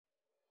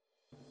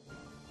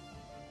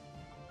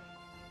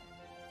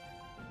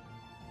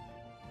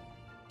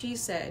She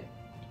said,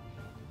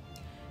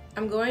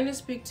 I'm going to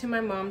speak to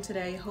my mom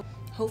today.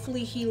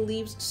 Hopefully he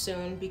leaves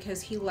soon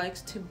because he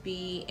likes to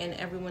be in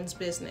everyone's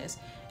business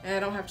and I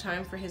don't have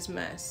time for his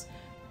mess.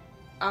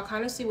 I'll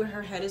kind of see where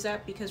her head is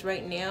at because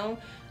right now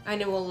I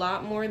know a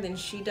lot more than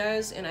she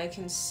does and I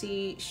can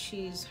see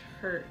she's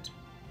hurt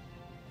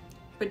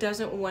but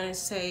doesn't want to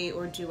say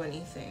or do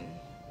anything.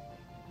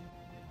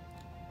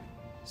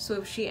 So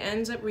if she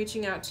ends up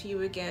reaching out to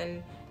you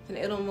again, then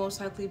it'll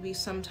most likely be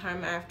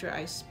sometime after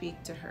I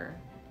speak to her.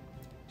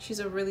 She's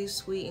a really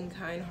sweet and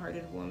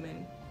kind-hearted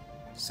woman,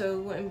 so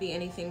it wouldn't be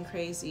anything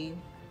crazy,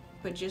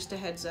 but just a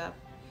heads up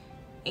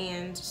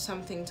and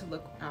something to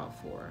look out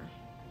for.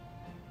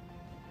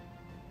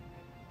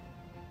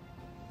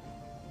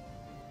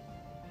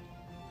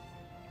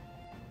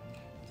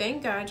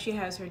 Thank God she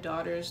has her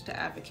daughters to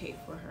advocate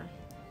for her.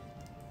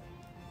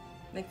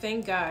 Like,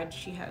 thank God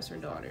she has her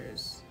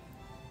daughters.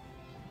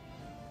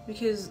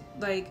 Because,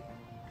 like,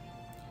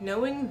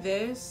 knowing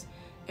this,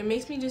 it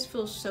makes me just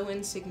feel so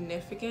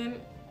insignificant.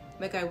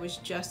 Like I was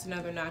just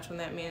another notch on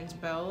that man's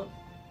belt.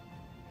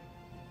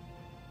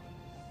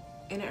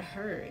 And it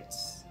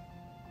hurts.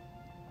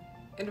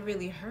 It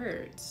really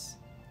hurts.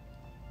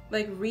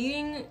 Like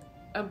reading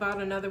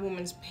about another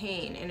woman's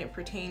pain and it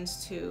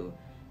pertains to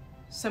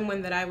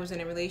someone that I was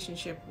in a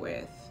relationship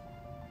with.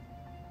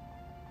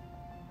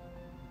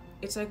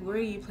 It's like, where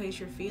do you place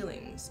your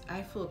feelings?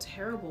 I feel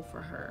terrible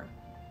for her,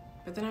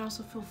 but then I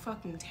also feel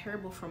fucking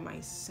terrible for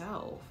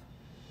myself.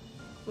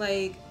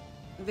 Like,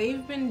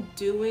 they've been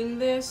doing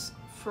this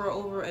for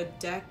over a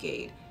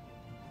decade.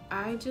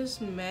 I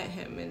just met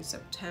him in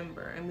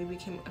September and we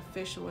became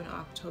official in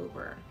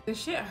October. The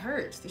shit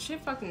hurts. The shit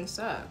fucking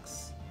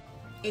sucks.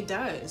 It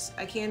does.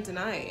 I can't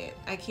deny it.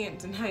 I can't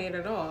deny it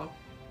at all.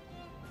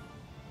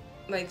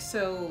 Like,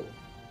 so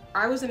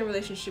I was in a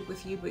relationship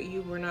with you, but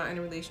you were not in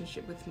a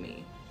relationship with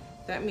me.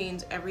 That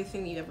means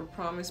everything you ever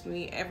promised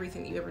me,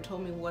 everything you ever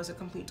told me was a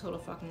complete total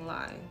fucking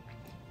lie.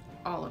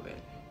 All of it.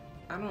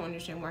 I don't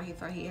understand why he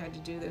thought he had to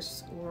do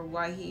this or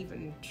why he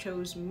even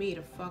chose me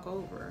to fuck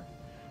over.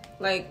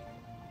 Like,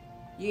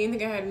 you didn't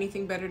think I had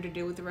anything better to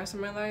do with the rest of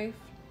my life?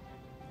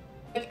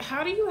 Like,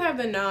 how do you have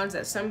the knowledge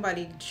that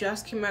somebody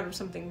just came out of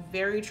something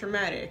very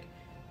traumatic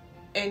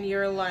and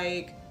you're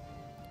like,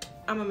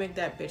 I'm gonna make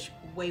that bitch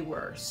way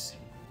worse.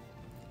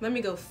 Let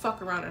me go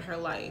fuck around in her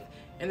life.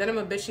 And then I'm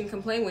a bitch and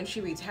complain when she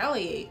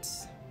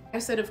retaliates. I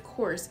said, of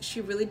course,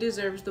 she really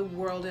deserves the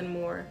world and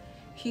more.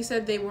 He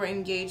said they were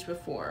engaged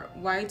before.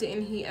 Why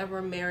didn't he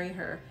ever marry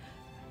her?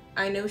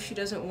 I know she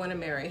doesn't want to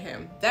marry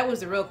him. That was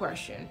the real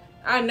question.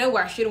 I know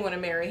why she didn't want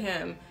to marry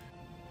him.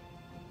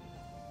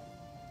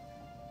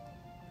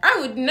 I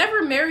would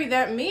never marry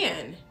that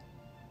man.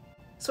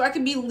 So I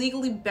could be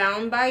legally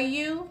bound by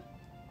you?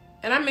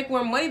 And I make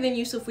more money than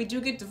you, so if we do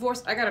get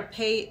divorced, I gotta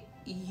pay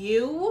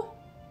you?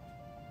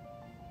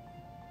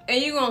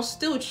 And you're gonna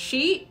still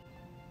cheat?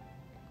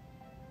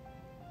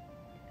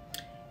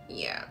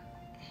 Yeah.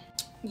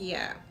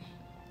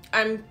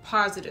 I'm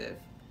positive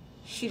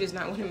she does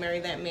not want to marry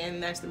that man,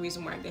 and that's the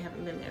reason why they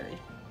haven't been married.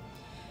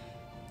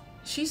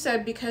 She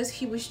said because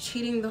he was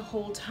cheating the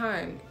whole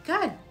time.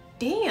 God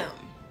damn.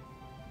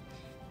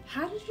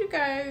 How did you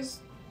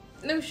guys...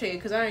 No shade,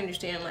 because I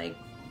understand, like,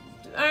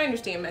 I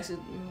understand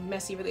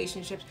messy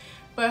relationships,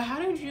 but how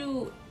did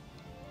you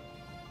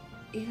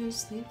even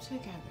sleep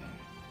together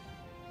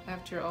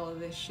after all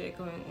of this shit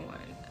going on?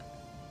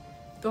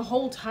 The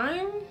whole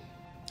time?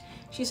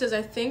 She says,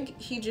 I think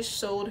he just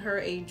sold her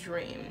a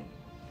dream.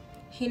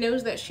 He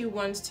knows that she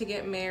wants to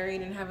get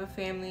married and have a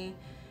family,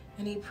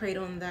 and he preyed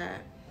on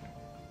that.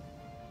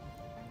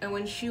 And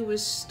when she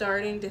was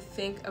starting to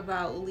think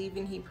about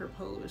leaving, he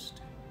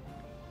proposed.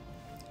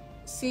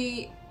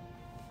 See,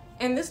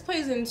 and this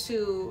plays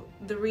into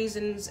the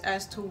reasons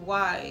as to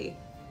why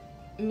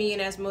me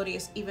and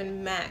Asmodeus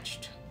even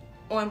matched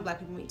on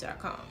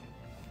blackpeoplemeet.com.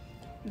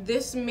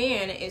 This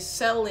man is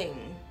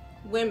selling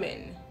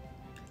women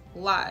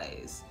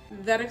lies.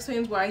 That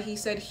explains why he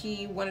said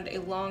he wanted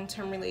a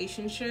long-term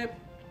relationship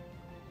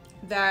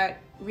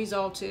that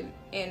resulted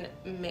in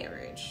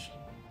marriage,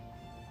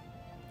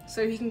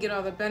 so he can get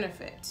all the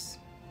benefits.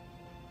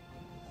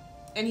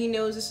 And he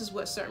knows this is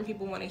what certain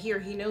people want to hear.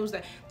 He knows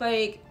that,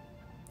 like,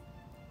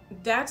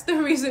 that's the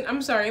reason.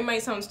 I'm sorry, it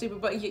might sound stupid,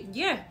 but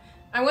yeah,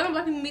 I went on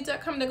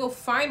blackpeoplemeet.com to go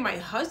find my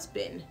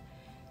husband.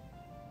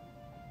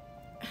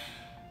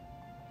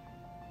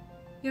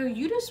 Yo,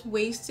 you just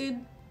wasted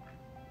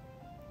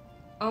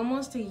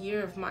almost a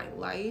year of my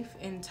life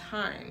and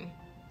time,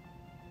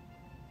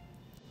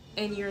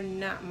 and you're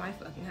not my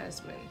fucking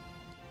husband.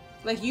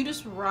 Like, you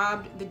just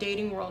robbed the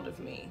dating world of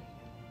me.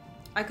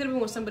 I could have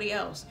been with somebody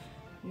else,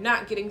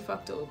 not getting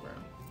fucked over.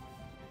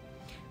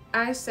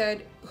 I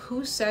said,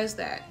 who says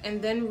that?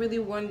 And then really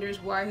wonders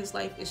why his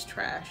life is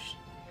trash.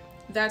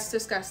 That's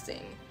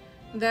disgusting.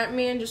 That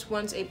man just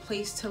wants a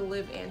place to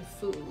live and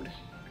food.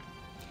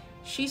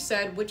 She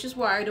said, which is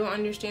why I don't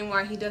understand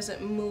why he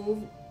doesn't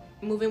move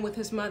in with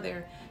his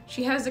mother.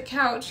 She has a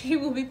couch. He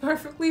will be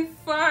perfectly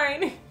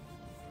fine.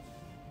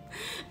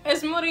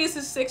 Asmodeus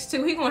is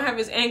 6'2". He gonna have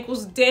his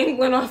ankles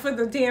dangling off of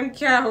the damn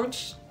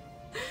couch.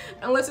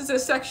 Unless it's a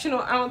sectional,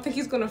 I don't think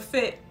he's gonna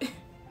fit.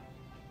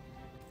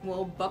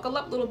 Well, buckle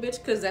up, little bitch,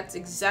 because that's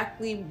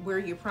exactly where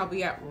you're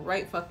probably at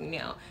right fucking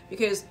now.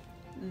 Because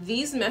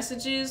these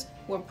messages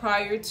were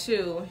prior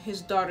to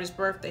his daughter's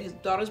birthday. His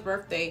daughter's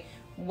birthday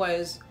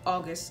was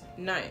August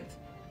 9th.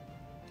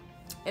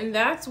 And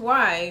that's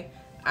why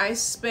I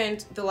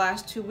spent the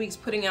last 2 weeks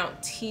putting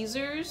out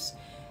teasers,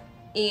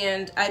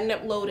 and I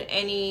didn't upload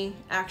any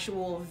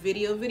actual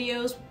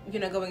videos, you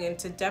know, going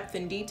into depth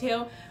and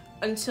detail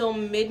until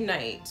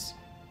midnight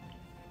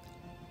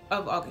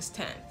of August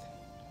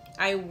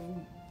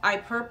 10th. I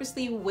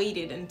purposely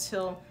waited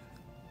until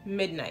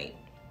midnight.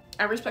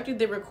 I respected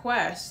the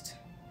request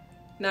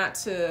not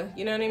to,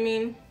 you know what I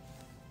mean?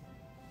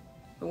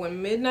 But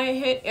when midnight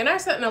hit, and I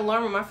set an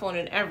alarm on my phone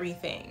and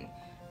everything.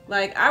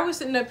 Like, I was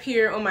sitting up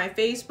here on my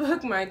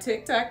Facebook, my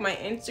TikTok, my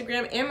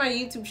Instagram, and my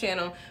YouTube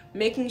channel,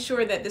 making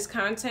sure that this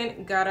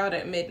content got out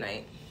at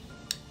midnight.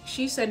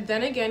 She said,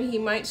 then again, he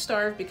might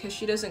starve because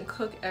she doesn't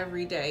cook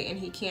every day and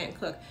he can't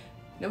cook.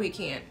 No, he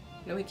can't.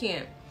 No, he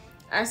can't.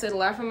 I said,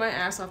 laughing my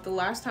ass off. The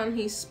last time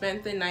he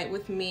spent the night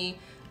with me,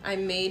 I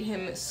made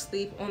him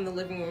sleep on the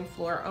living room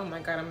floor. Oh my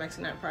God, I'm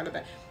actually not proud of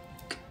that.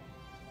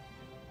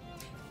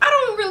 I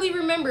don't really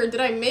remember. Did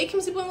I make him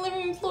sleep on the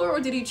living room floor, or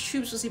did he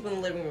choose to sleep on the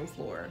living room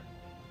floor?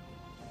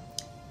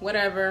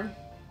 Whatever.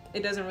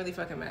 It doesn't really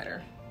fucking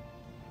matter.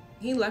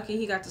 He lucky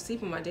he got to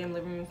sleep on my damn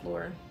living room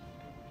floor.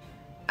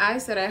 I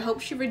said, I hope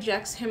she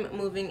rejects him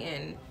moving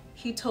in.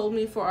 He told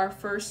me for our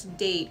first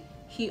date,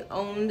 he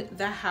owned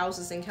the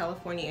houses in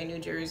California and New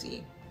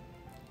Jersey.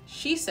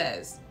 She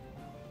says,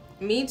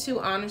 me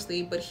too,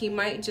 honestly, but he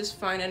might just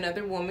find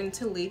another woman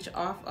to leech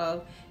off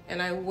of,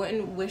 and I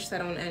wouldn't wish that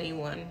on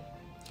anyone.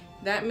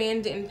 That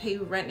man didn't pay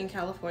rent in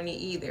California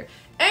either.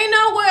 Ain't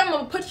no way I'm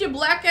gonna put your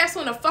black ass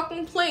on a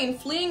fucking plane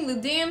fleeing the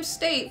damn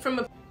state from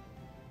a...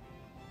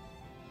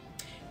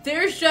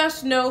 There's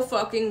just no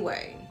fucking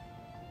way.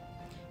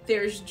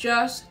 There's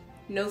just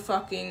no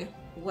fucking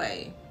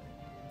way.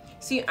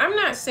 See, I'm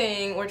not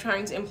saying or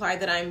trying to imply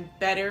that I'm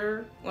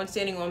better on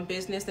standing on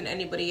business than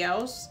anybody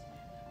else.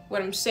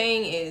 What I'm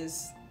saying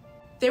is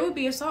there would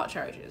be assault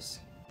charges.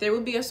 There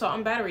would be assault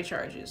and battery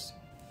charges.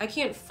 I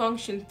can't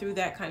function through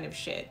that kind of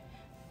shit.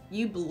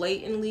 You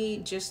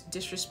blatantly just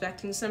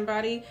disrespecting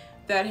somebody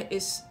that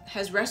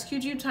has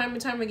rescued you time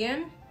and time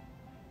again?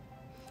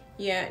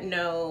 Yeah,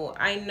 no,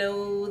 I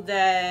know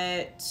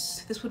that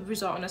this would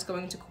result in us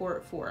going to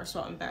court for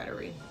assault and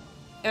battery.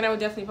 And I would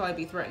definitely probably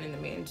be threatening the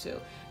man too.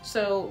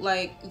 So,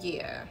 like,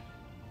 yeah.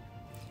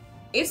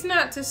 It's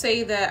not to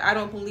say that I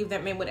don't believe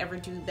that man would ever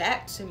do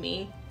that to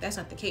me. That's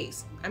not the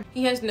case.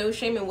 He has no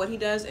shame in what he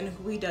does and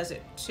who he does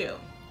it to.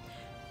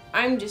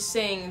 I'm just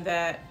saying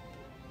that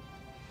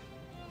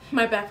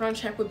my background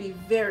check would be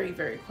very,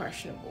 very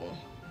questionable.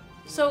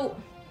 So,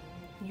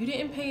 you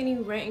didn't pay any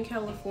rent in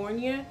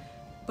California,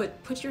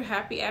 but put your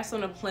happy ass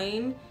on a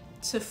plane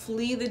to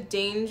flee the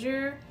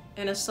danger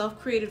and a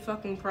self-created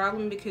fucking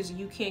problem because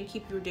you can't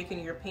keep your dick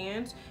in your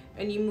pants,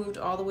 and you moved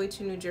all the way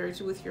to New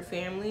Jersey with your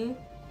family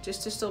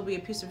just to still be a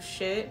piece of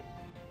shit?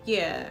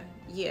 Yeah,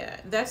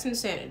 that's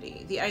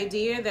insanity. The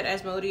idea that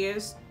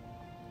Asmodeus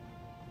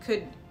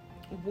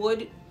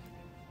would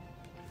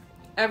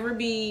ever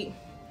be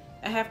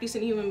a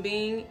half-decent human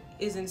being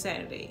is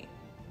insanity.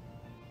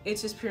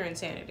 It's just pure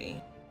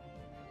insanity.